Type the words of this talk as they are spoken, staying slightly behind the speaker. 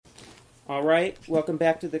All right, welcome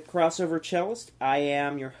back to the Crossover Cellist. I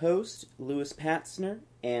am your host, Louis Patzner,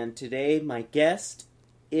 and today my guest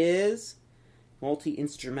is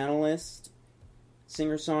multi-instrumentalist,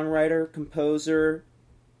 singer-songwriter, composer,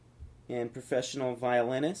 and professional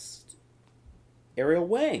violinist, Ariel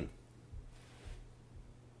Wang.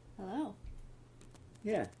 Hello.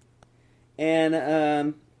 Yeah.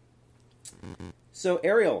 And, so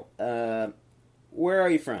Ariel, where are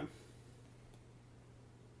you from?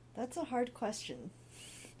 That's a hard question.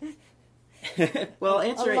 Well,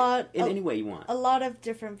 answer it in any way you want. A lot of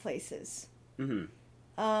different places.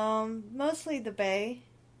 Mm-hmm. Mostly the Bay,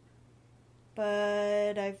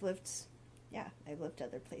 but I've lived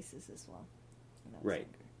other places as well. Right.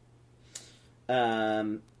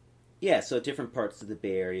 Yeah, so different parts of the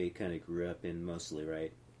Bay Area you kind of grew up in mostly,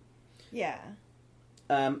 right? Yeah.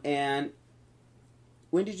 And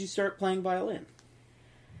when did you start playing violin?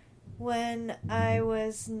 When I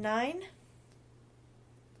was 9.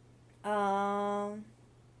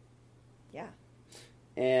 Yeah.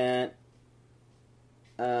 And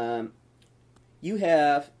you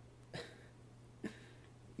have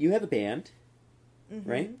a band, Mm-hmm.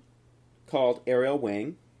 right? Called Ariel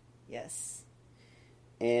Wang. Yes.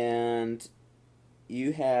 And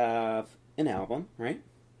you have an album, right?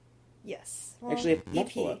 Yes. Well, Actually,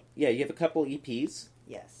 multiple. EP. Yeah, you have a couple EPs.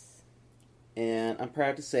 Yes. And I'm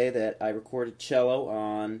proud to say that I recorded cello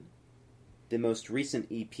on the most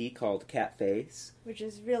recent EP called Cat Face. Which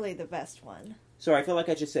is really the best one. Sorry, I feel like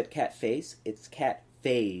I just said Cat Face. It's Cat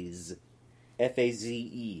Phase.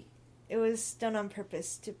 F-A-Z-E. It was done on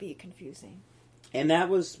purpose to be confusing. And that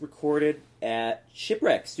was recorded at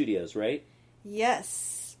Shipwreck Studios, right?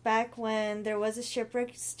 Yes. Back when there was a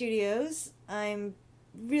Shipwreck Studios, I'm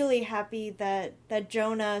really happy that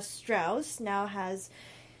Jonah Strauss now has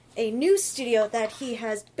a new studio that he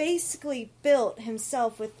has basically built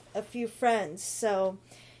himself with a few friends. So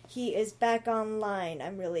he is back online.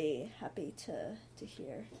 I'm really happy to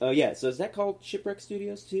hear. Oh, yeah. So is that called Shipwreck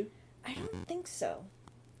Studios, too? I don't think so.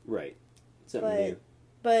 Right. Something new.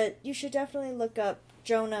 But you should definitely look up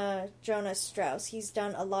Jonah Strauss. He's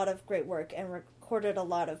done a lot of great work and recorded a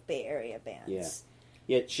lot of Bay Area bands.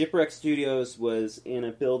 Yeah. Yeah, Shipwreck Studios was in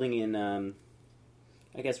a building in, I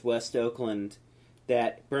guess, West Oakland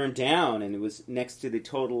that burned down, and it was next to the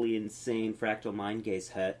totally insane Fractal Mind Gaze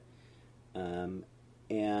hut. And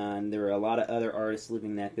there were a lot of other artists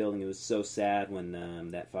living in that building. It was so sad when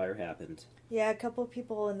that fire happened. Yeah, a couple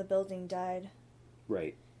people in the building died.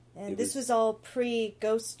 Right. And this was all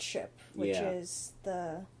pre-Ghost Ship, which Yeah. is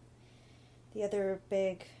the other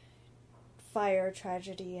big fire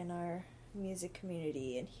tragedy in our music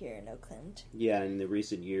community in here in Oakland. Yeah, in the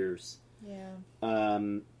recent years. Yeah.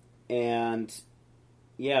 And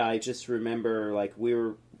yeah, I just remember, like, we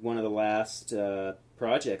were one of the last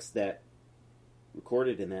projects that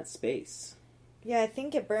recorded in that space. Yeah, I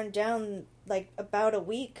think it burned down, like, about a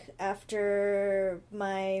week after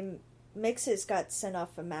my mixes got sent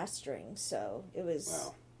off for mastering, so it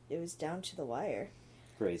was down to the wire.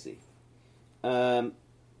 Crazy. And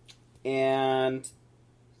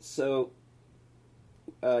so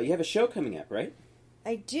you have a show coming up, right?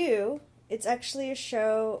 I do. It's actually a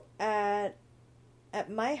show at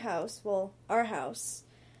my house, well, our house,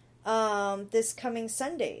 this coming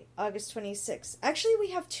Sunday, August 26th. Actually, we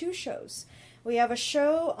have 2 shows. We have a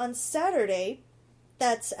show on Saturday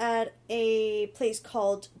that's at a place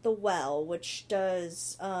called The Well, which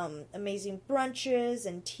does amazing brunches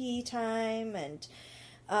and tea time and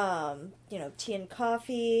tea and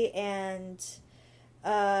coffee, and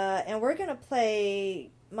we're gonna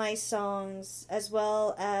play my songs as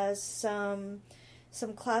well as some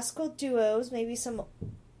classical duos, maybe some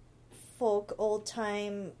folk old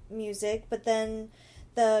time music, but then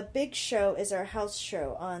the big show is our house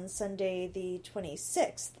show on Sunday the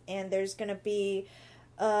 26th, and there's gonna be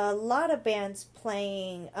a lot of bands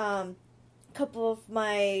playing. A couple of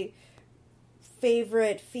my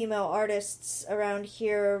favorite female artists around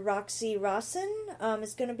here, Roxy Rawson,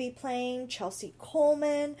 is going to be playing. Chelsea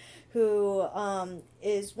Colman, who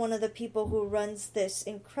is one of the people who runs this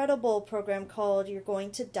incredible program called You're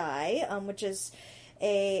Going to Die, which is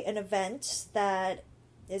an event that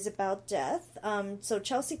is about death. So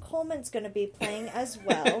Chelsea Coleman's going to be playing as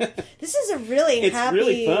well. This is a really happy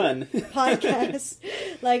really fun podcast.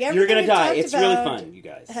 Like, everything You're Gonna we've Die. talked It's really about fun, you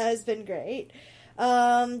guys. Has been great.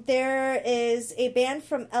 There is a band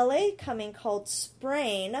from LA coming called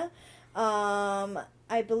Sprain.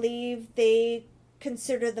 I believe they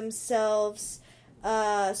consider themselves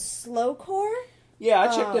slowcore. Yeah,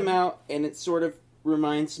 I checked them out, and it sort of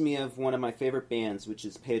reminds me of one of my favorite bands, which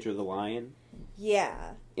is Pedro the Lion.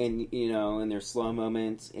 Yeah. And, and their slow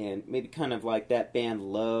moments, and maybe kind of like that band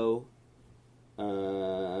Low.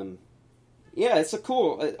 Yeah, it's a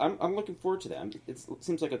cool... I'm looking forward to that. It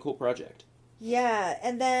seems like a cool project. Yeah,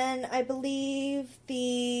 and then I believe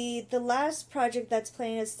the last project that's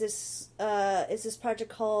playing is this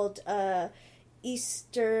project called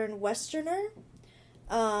Eastern Westerner.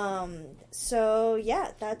 So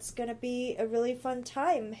yeah, that's gonna be a really fun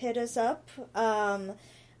time. Hit us up,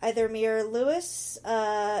 either me or Lewis,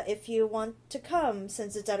 if you want to come,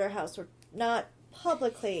 since it's at our house. We're not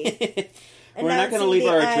publicly we're not going to leave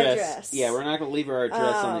our address. Yeah, we're not going to leave our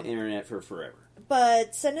address on the internet for forever.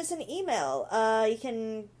 But send us an email. You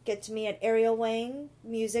can get to me at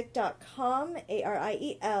arielwangmusic.com,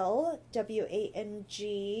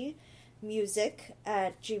 ArielWang music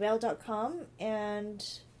at gmail.com,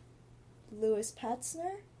 and Lewis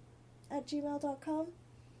Patzner at gmail.com.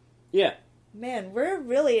 Yeah. Man, we're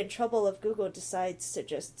really in trouble if Google decides to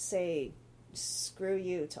just say screw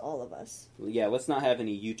you to all of us. Yeah, let's not have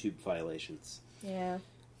any YouTube violations. Yeah.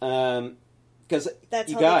 Because,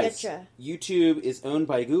 you guys, YouTube is owned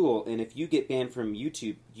by Google, and if you get banned from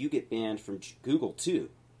YouTube, you get banned from Google, too.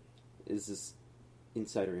 Is this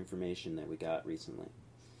insider information that we got recently.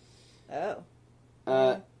 Oh.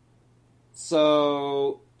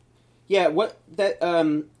 So, yeah, what, that,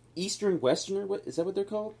 Eastern Westerner, is that what they're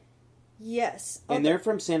called? Yes. And they're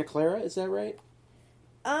from Santa Clara, is that right?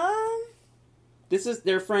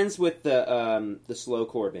 They're friends with the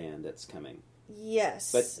slowcore band that's coming.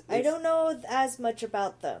 Yes. But I don't know as much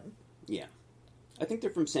about them. Yeah. I think they're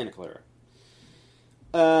from Santa Clara.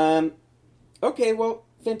 Okay, well,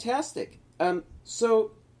 fantastic.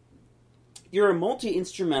 So, you're a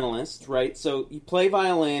multi-instrumentalist, right? So, you play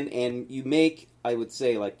violin, and you make, I would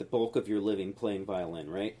say, like, the bulk of your living playing violin,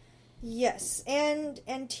 right? Yes, and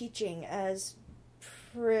teaching, as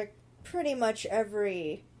pretty much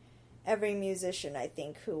every musician, I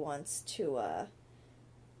think, who wants to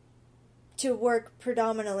work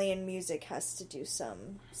predominantly in music has to do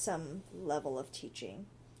some level of teaching.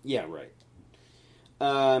 Yeah, right.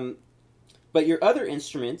 But your other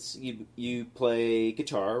instruments, you play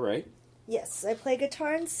guitar, right? Yes, I play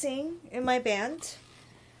guitar and sing in my band.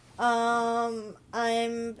 I'm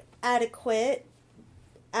adequate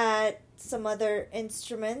at some other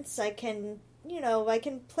instruments. I can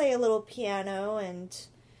play a little piano and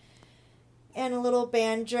a little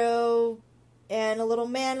banjo and a little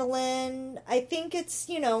mandolin. I think it's,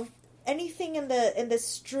 anything in the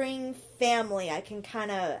string family, I can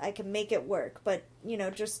make it work, but,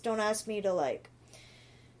 just don't ask me to,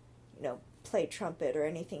 play trumpet or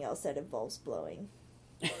anything else that involves blowing.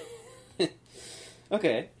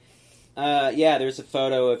 Okay. Yeah, there's a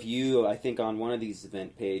photo of you, I think, on one of these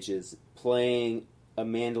event pages, playing a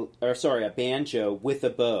banjo with a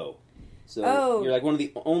bow. So you're like one of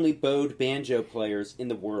the only bowed banjo players in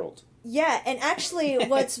the world. Yeah, and actually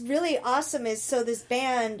what's really awesome is, so this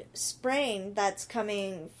band, Sprain, that's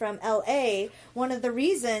coming from LA, one of the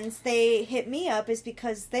reasons they hit me up is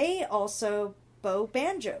because they also bow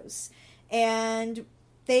banjos. And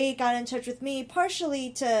they got in touch with me partially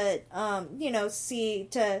to,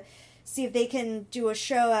 see if they can do a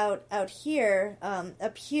show up here,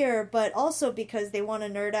 but also because they want to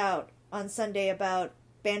nerd out on Sunday about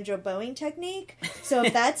banjo bowing technique. So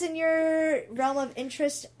if that's in your realm of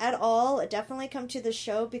interest at all, definitely come to the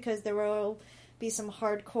show, because there will be some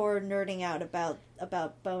hardcore nerding out about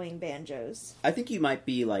bowing banjos. I think you might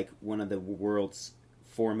be like one of the world's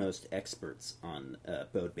foremost experts on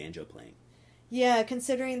bowed banjo playing. Yeah,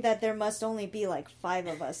 considering that there must only be like 5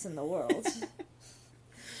 of us in the world.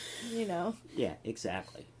 Yeah,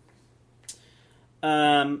 exactly.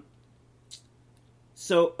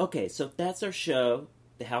 So that's our show,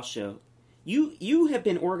 the house show. You have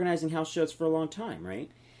been organizing house shows for a long time, right?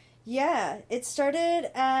 Yeah, it started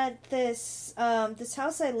at this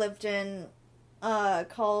house I lived in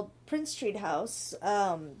called Prince Street House.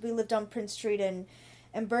 We lived on Prince Street in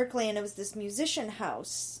Berkeley, and it was this musician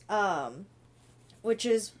house, which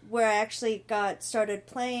is where I actually got started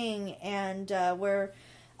playing, and where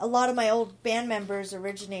a lot of my old band members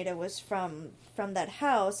originated was from that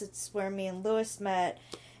house. It's where me and Lewis met.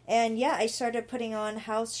 And yeah, I started putting on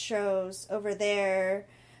house shows over there,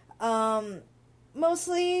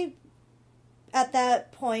 mostly at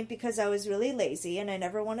that point because I was really lazy and I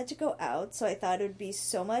never wanted to go out, so I thought it would be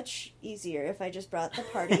so much easier if I just brought the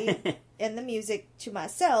party and the music to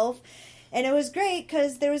myself. And it was great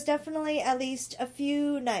because there was definitely at least a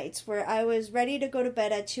few nights where I was ready to go to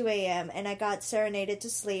bed at 2 a.m. and I got serenaded to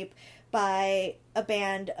sleep by a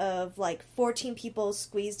band of like 14 people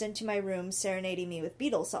squeezed into my room serenading me with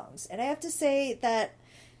Beatles songs. And I have to say that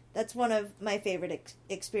That's one of my favorite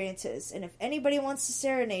experiences. And if anybody wants to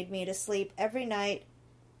serenade me to sleep every night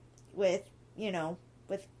with,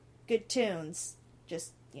 with good tunes,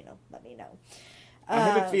 just, let me know. I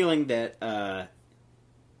have a feeling that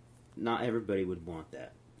not everybody would want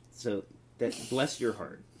that. So, bless your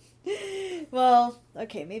heart. Well,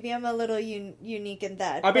 okay, maybe I'm a little unique in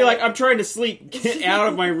that. I'll be like, I'm trying to sleep. Get out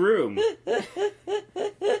of my room.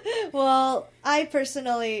 Well, I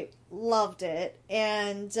personally loved it,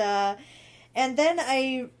 and then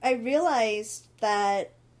I realized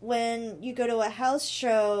that when you go to a house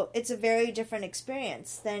show, it's a very different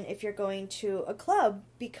experience than if you're going to a club,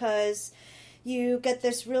 because you get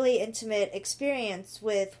this really intimate experience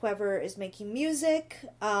with whoever is making music,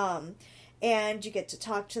 and you get to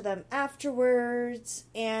talk to them afterwards,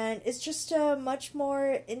 and it's just a much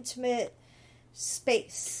more intimate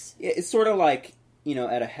space. Yeah, it's sort of like,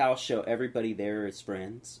 at a house show, everybody there is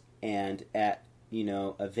friends, and at,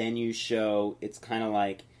 a venue show, it's kind of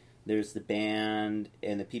like there's the band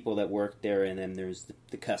and the people that work there, and then there's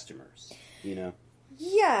the customers,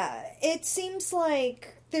 Yeah, it seems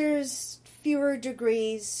like there's fewer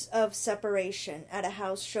degrees of separation at a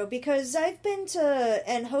house show, because I've been to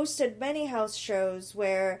and hosted many house shows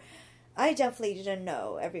where I definitely didn't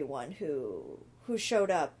know everyone who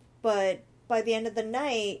showed up, but by the end of the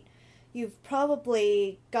night, you've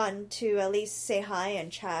probably gotten to at least say hi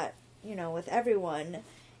and chat, with everyone.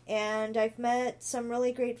 And I've met some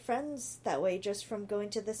really great friends that way just from going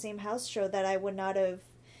to the same house show that I would not have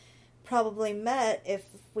probably met if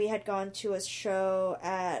we had gone to a show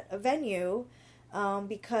at a venue,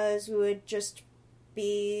 because we would just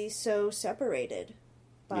be so separated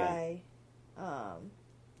by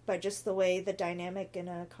just the way the dynamic in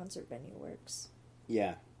a concert venue works.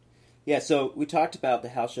 Yeah. Yeah, so we talked about the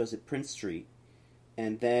house shows at Prince Street,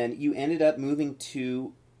 and then you ended up moving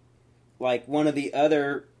to, like, one of the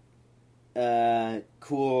other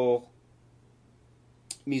cool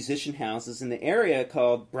musician houses in the area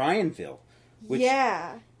called Bryanville.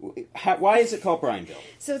 Yeah. Why is it called Bryanville?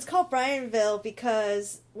 So it's called Bryanville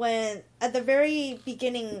because when, at the very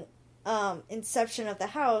beginning inception of the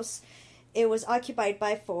house, it was occupied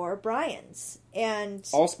by 4 Bryans. And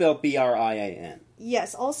all spelled Brian.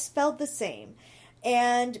 Yes, all spelled the same.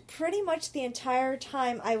 And pretty much the entire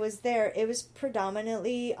time I was there, it was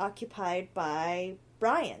predominantly occupied by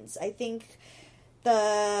Bryans. I think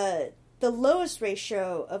the lowest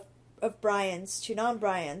ratio of Bryans to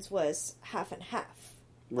non-Bryans was half and half.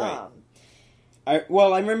 Right. I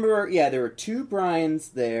remember, there were 2 Bryans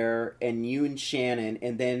there, and you and Shannon,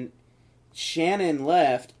 and then Shannon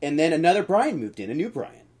left, and then another Bryan moved in, a new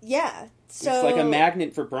Bryan. Yeah. So it's like a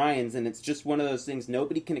magnet for Bryans, and it's just one of those things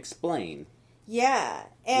nobody can explain. Yeah,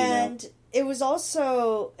 and it was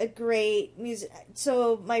also a great music.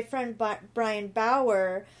 So my friend Brian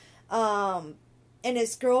Bauer, and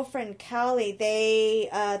his girlfriend Callie,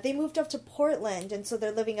 they moved up to Portland, and so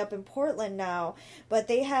they're living up in Portland now. But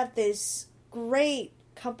they have this great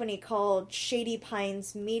company called Shady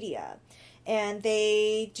Pines Media, and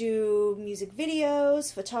they do music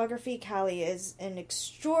videos, photography. Callie is an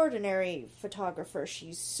extraordinary photographer.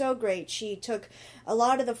 She's so great. She took a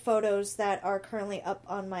lot of the photos that are currently up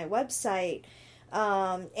on my website.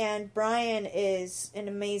 And Brian is an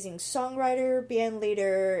amazing songwriter, band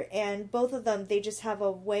leader, and both of them, they just have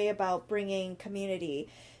a way about bringing community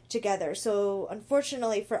together. So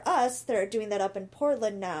unfortunately for us, they're doing that up in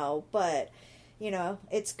Portland now, but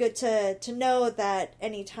it's good to know that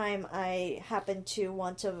anytime I happen to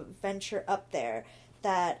want to venture up there,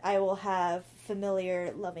 that I will have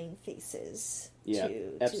familiar, loving faces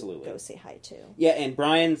to go say hi to. Yeah, and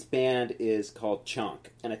Brian's band is called Chonk,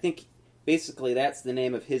 and I think basically that's the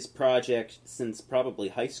name of his project since probably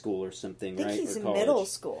high school or something, right? I think he's in middle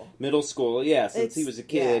school. Middle school, yeah. Since he was a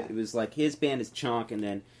kid, It was like his band is Chonk, and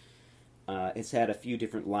then it's had a few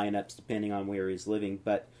different lineups depending on where he's living,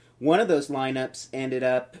 but one of those lineups ended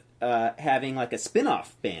up having like a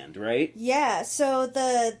spin-off band, right? Yeah, so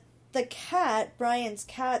the cat, Brian's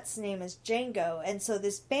cat's name is Django, and so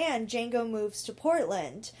this band, Django Moves to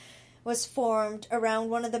Portland, was formed around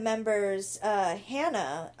one of the members,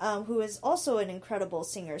 Hannah, who is also an incredible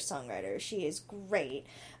singer-songwriter. She is great.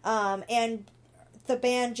 And the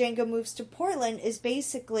band Django Moves to Portland is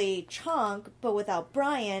basically Chonk, but without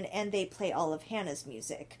Brian, and they play all of Hannah's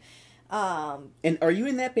music. And are you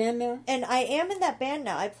in that band now? And I am in that band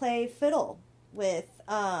now. I play fiddle with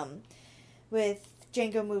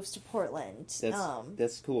Django Moves to Portland.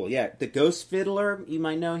 That's cool. Yeah, the Ghost Fiddler, you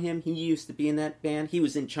might know him. He used to be in that band. He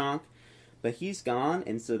was in Chonk, but he's gone,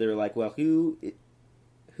 and so they're like, well, who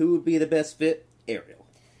would be the best fit? Ariel.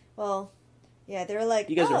 Well, yeah, they're like,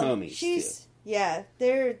 you guys are homies. Yeah,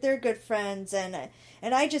 they're good friends, and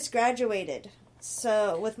I just graduated,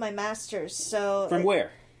 so with my master's. So From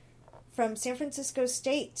where? From San Francisco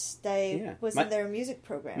State. I was in their music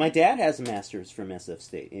program. My dad has a master's from SF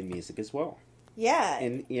State in music as well. Yeah.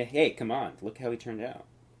 And hey, come on, look how he turned out.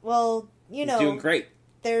 Well, he's doing great.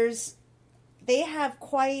 They have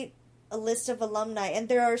quite a list of alumni, and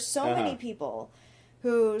there are so many people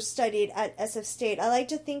who studied at SF State. I like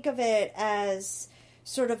to think of it as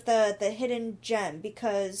sort of the hidden gem,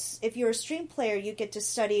 because if you're a string player, you get to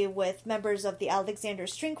study with members of the Alexander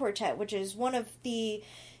String Quartet, which is one of the,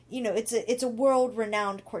 it's a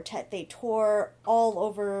world-renowned quartet. They tour all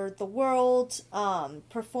over the world,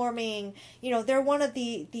 performing, they're one of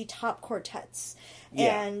the top quartets.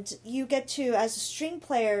 Yeah. And you get to, as a string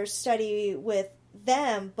player, study with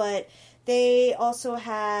them, but they also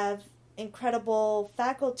have incredible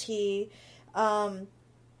faculty.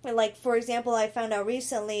 Like, for example, I found out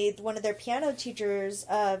recently one of their piano teachers,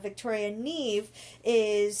 Victoria Neve,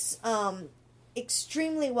 is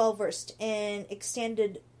extremely well-versed in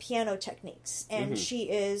extended piano techniques. And she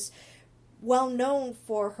is well known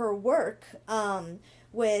for her work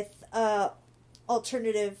with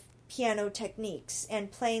alternative piano techniques and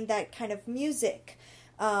playing that kind of music.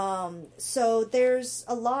 So there's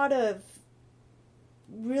a lot of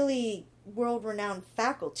really world-renowned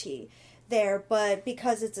faculty there, but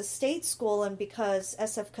because it's a state school and because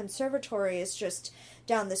SF Conservatory is just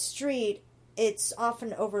down the street, it's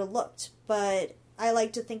often overlooked. But I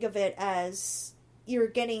like to think of it as you're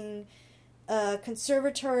getting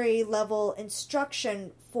conservatory level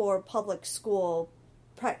instruction for public school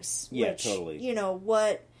price. Yeah, which, totally.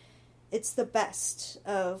 It's the best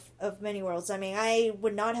of many worlds. I mean, I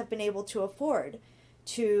would not have been able to afford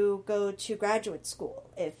to go to graduate school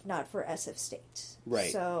if not for SF State.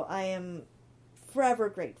 Right. So I am forever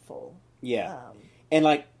grateful. Yeah. And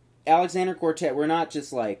like Alexander Quartet, we're not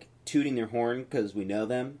just like tooting their horn because we know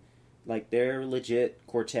them. Like, they're legit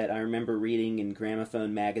quartet. I remember reading in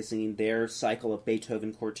Gramophone magazine, their cycle of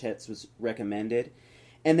Beethoven quartets was recommended.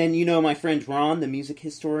 And then, my friend Ron, the music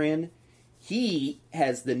historian, he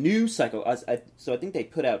has the new cycle. So I think they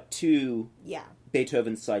put out 2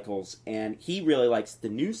 Beethoven cycles, and he really likes the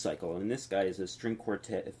new cycle. And this guy is a string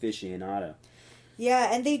quartet aficionado. Yeah,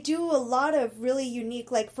 and they do a lot of really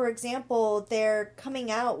unique, like, for example, they're coming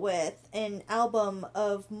out with an album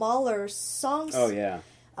of Mahler's songs. Oh, yeah.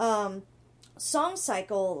 Song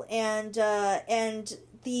cycle, and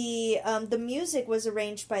the music was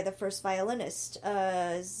arranged by the first violinist,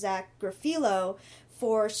 Zach Garofalo,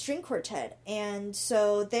 for string quartet. And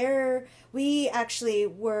so we actually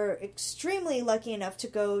were extremely lucky enough to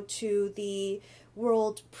go to the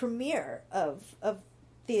world premiere of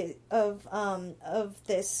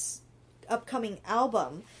this upcoming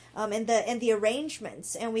album, and the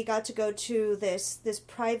arrangements, and we got to go to this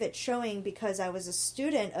private showing because I was a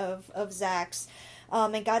student of Zach's,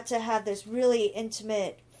 and got to have this really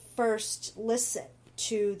intimate first listen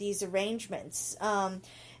to these arrangements.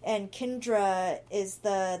 And Kendra is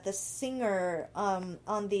the singer on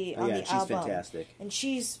the album. She's fantastic. And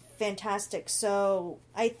she's fantastic. So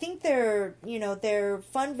I think their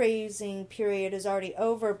fundraising period is already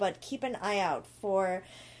over, but keep an eye out for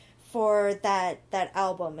that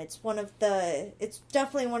album. It's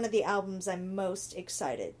definitely one of the albums I'm most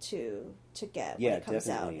excited to get when it comes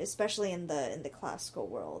out, especially in the classical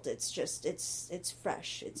world. It's just it's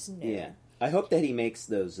fresh, it's new. Yeah. I hope that he makes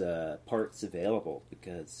those parts available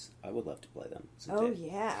because I would love to play them someday. Oh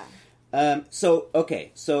yeah.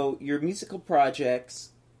 So your musical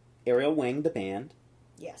projects, Ariel Wang the band.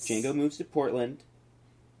 Yes. Django Moves to Portland.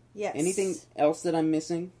 Yes. Anything else that I'm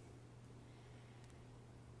missing?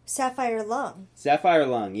 Saphire Lung. Saphire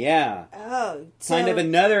Lung, yeah. Oh, kind of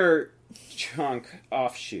another chunk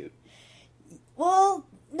offshoot. Well,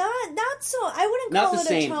 not so. I wouldn't call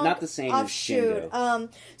it a chunk. Not the same offshoot. As Django.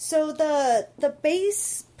 So the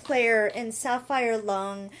bass player in Saphire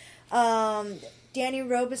Lung, Danny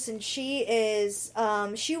Robeson, she was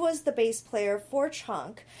the bass player for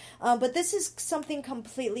Chunk, but this is something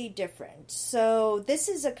completely different. So this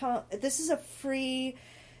is a free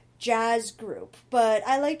jazz group, but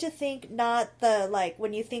I like to think not the, like,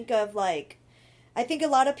 when you think of, like, I think a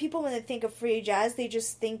lot of people, when they think of free jazz, they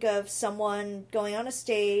just think of someone going on a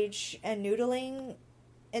stage and noodling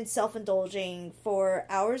and self-indulging for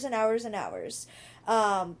hours and hours and hours,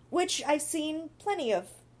 which I've seen plenty of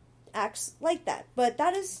acts like that, but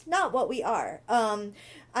that is not what we are.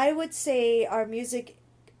 I would say our music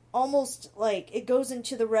almost, like, it goes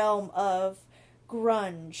into the realm of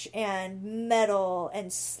grunge and metal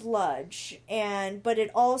and sludge, but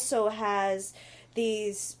it also has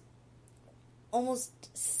these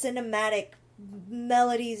almost cinematic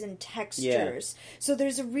melodies and textures. So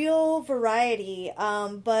there's a real variety,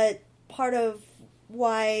 but part of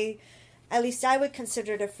why, at least I would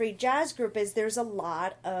consider it a free jazz group, is there's a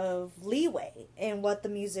lot of leeway in what the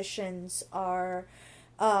musicians are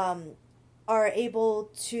able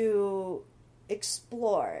to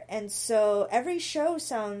explore. And so every show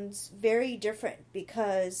sounds very different,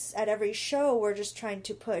 because at every show we're just trying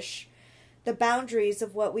to push the boundaries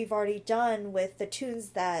of what we've already done with the tunes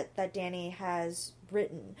that Danny has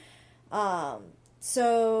written.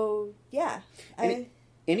 So yeah.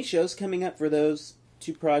 Any shows coming up for those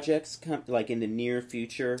two projects, like in the near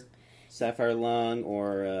future? Saphire Lung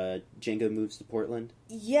or Django Moves to Portland?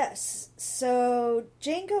 Yes. So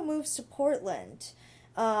Django Moves to Portland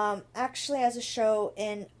actually has a show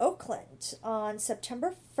in Oakland on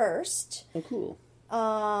September 1st. Oh, cool.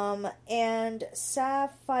 And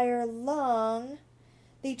Saphire Lung,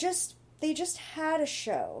 they just had a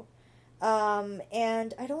show.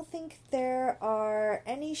 And I don't think there are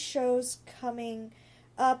any shows coming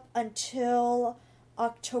up until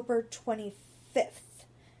October 25th.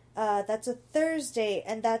 That's a Thursday,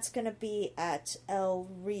 and that's going to be at El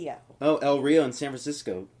Rio. Oh, El Rio in San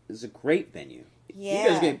Francisco is a great venue. Yeah.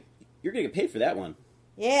 You're going to get paid for that one.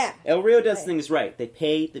 Yeah. El Rio does things right. They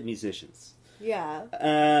pay the musicians. Yeah.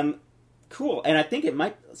 Cool. And I think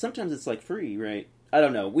sometimes it's like free, right? I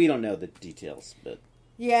don't know. We don't know the details, but...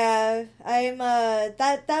 Yeah, I'm,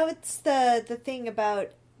 that was the thing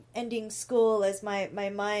about ending school, is my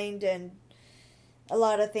mind and a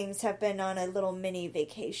lot of things have been on a little mini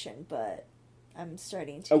vacation, but I'm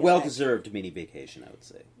starting to... A well-deserved mini vacation, I would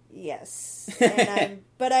say. Yes. And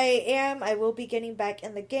I will be getting back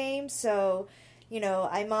in the game, so,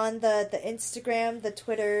 I'm on the Instagram, the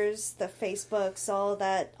Twitters, the Facebooks, all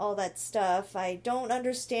that stuff. I don't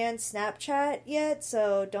understand Snapchat yet,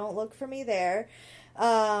 so don't look for me there.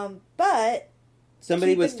 But...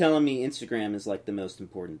 Somebody was telling me Instagram is, like, the most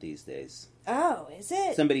important these days. Oh, is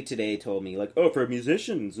it? Somebody today told me, like, oh, for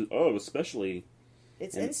musicians, especially.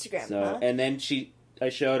 It's Instagram, so, huh? And then I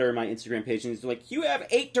showed her my Instagram page, and she's like, you have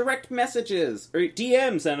 8 direct messages, or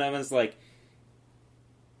DMs, and I was like,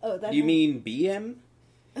 oh, that you mean BM?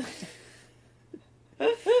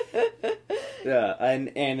 Yeah,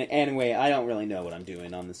 and anyway, I don't really know what I'm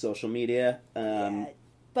doing on the social media. Yeah,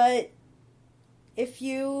 but if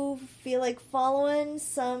you feel like following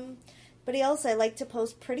somebody else, I like to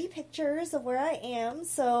post pretty pictures of where I am,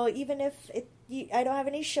 so even if I don't have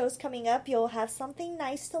any shows coming up, you'll have something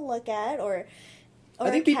nice to look at, or I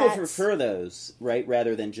think people prefer those, right,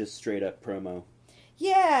 rather than just straight up promo.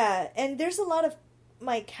 Yeah, and there's a lot of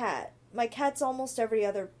my cat. My cat's almost every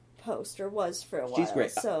other post, or was for a while. She's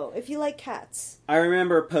great. So if you like cats. I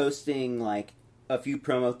remember posting like a few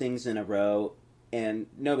promo things in a row, and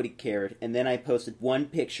nobody cared. And then I posted one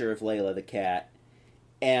picture of Layla the cat,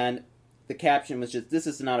 and the caption was just, "This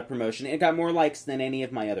is not a promotion." It got more likes than any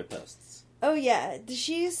of my other posts. Oh yeah,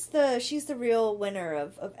 she's the real winner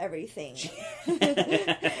of everything.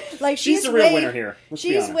 Like she's the real winner here.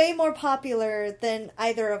 She's way more popular than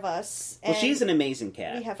either of us. Well, she's an amazing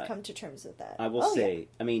cat. We have come to terms with that. I will say. Yeah.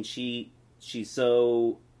 I mean, she's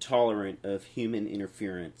so tolerant of human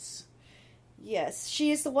interference. Yes, she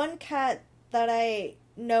is the one cat that I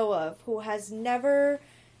know of who has never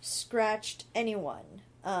scratched anyone.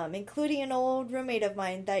 Including an old roommate of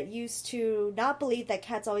mine that used to not believe that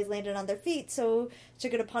cats always landed on their feet, so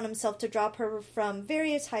took it upon himself to drop her from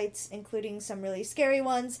various heights, including some really scary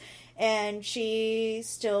ones, and she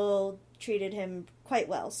still treated him quite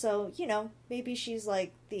well. So, maybe she's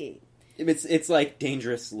like the... It's like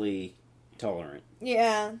dangerously tolerant.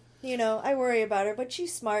 Yeah, I worry about her, but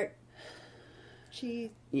she's smart.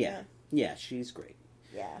 Yeah, she's great.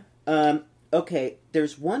 Yeah. Okay,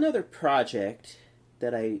 there's one other project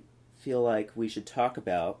that I feel like we should talk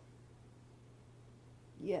about.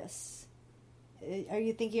 Yes. Are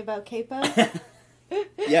you thinking about Capo?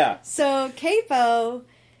 Yeah. So Capo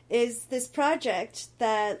is this project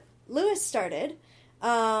that Lewis started,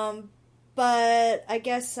 but I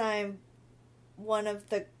guess I'm one of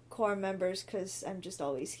the core members because I'm just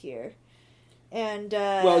always here. And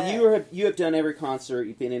well, you have done every concert.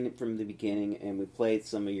 You've been in it from the beginning, and we played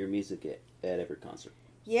some of your music at every concert.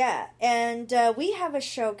 Yeah, and we have a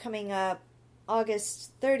show coming up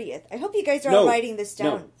August 30th. I hope you guys are all writing this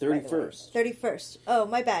down. No, 31st. 31st. Oh,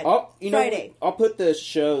 my bad. Friday. I'll put the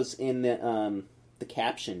shows in the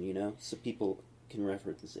caption, so people can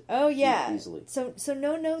reference it. Oh, yeah. Easily. So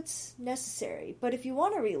no notes necessary. But if you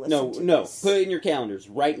want to re-listen to this... Put it in your calendars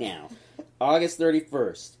right now. August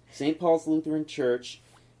 31st. St. Paul's Lutheran Church.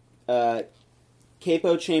 Capo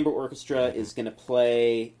Chamber Orchestra is going to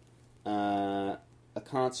play... a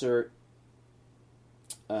concert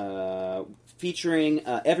featuring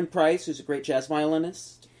Evan Price, who's a great jazz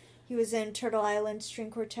violinist. He was in Turtle Island String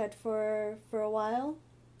Quartet for a while.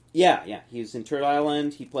 Yeah. He was in Turtle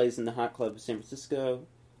Island. He plays in the Hot Club of San Francisco.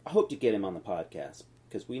 I hope to get him on the podcast,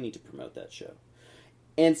 because we need to promote that show.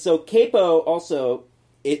 And so CAPO also,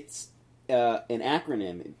 it's an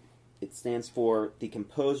acronym. It stands for the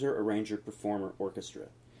Composer Arranger Performer Orchestra.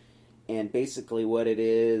 And basically what it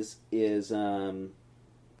is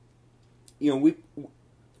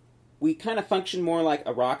we kind of function more like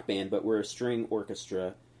a rock band, but we're a string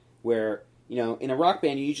orchestra where, in a rock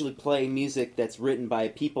band you usually play music that's written by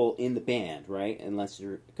people in the band, right? Unless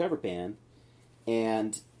you're a cover band.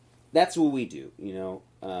 And that's what we do,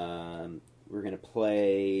 We're going to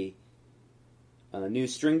play a new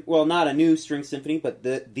string, well, not a new string symphony, but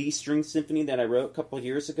the string symphony that I wrote a couple of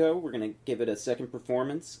years ago. We're going to give it a second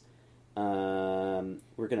performance. We're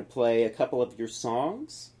going to play a couple of your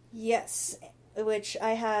songs. Yes, which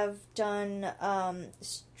I have done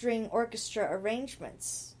string orchestra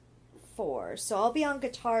arrangements for. So I'll be on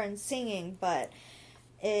guitar and singing, but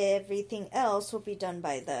everything else will be done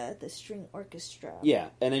by the string orchestra. Yeah,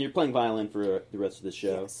 and then you're playing violin for the rest of the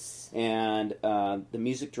show. Yes. And the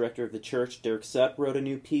music director of the church, Derek Supp, wrote a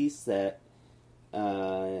new piece that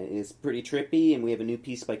is pretty trippy, and we have a new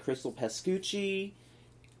piece by Crystal Pascucci.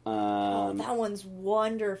 That one's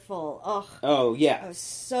wonderful. Oh, yeah. I was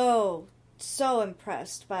so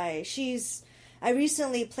impressed by... I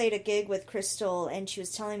recently played a gig with Crystal, and she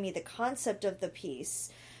was telling me the concept of the piece.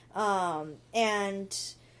 And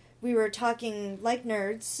we were talking like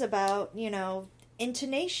nerds about,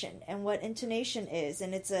 intonation and what intonation is.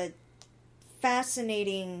 And it's a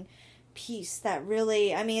fascinating piece that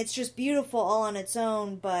really, it's just beautiful all on its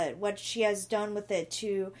own, but what she has done with it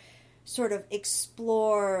to sort of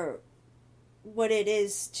explore what it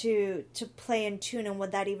is to play in tune and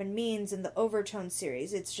what that even means in the Overtone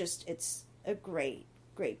series. It's a great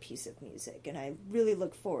piece of music, and I really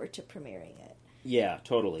look forward to premiering it. Yeah,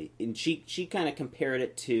 totally. And she kind of compared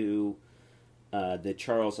it to the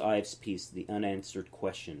Charles Ives piece, The Unanswered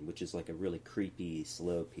Question, which is like a really creepy,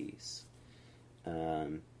 slow piece.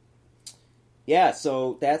 So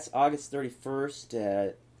that's August 31st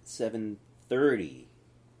at 7:30.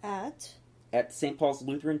 At St. Paul's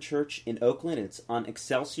Lutheran Church in Oakland. It's on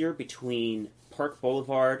Excelsior between Park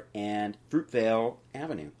Boulevard and Fruitvale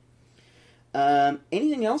Avenue.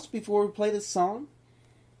 Anything else before we play this song?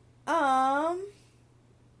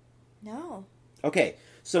 No. Okay,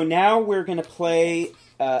 so now we're going to play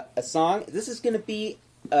a song. This is going to be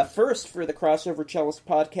a first for the Crossover Cellist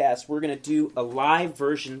podcast. We're going to do a live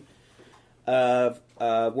version of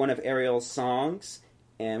one of Ariel's songs,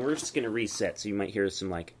 and we're just going to reset, so you might hear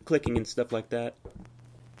some clicking and stuff like that.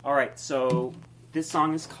 All right, so this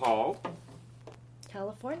song is called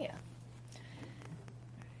California.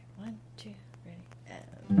 1, 2, ready,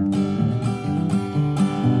 and...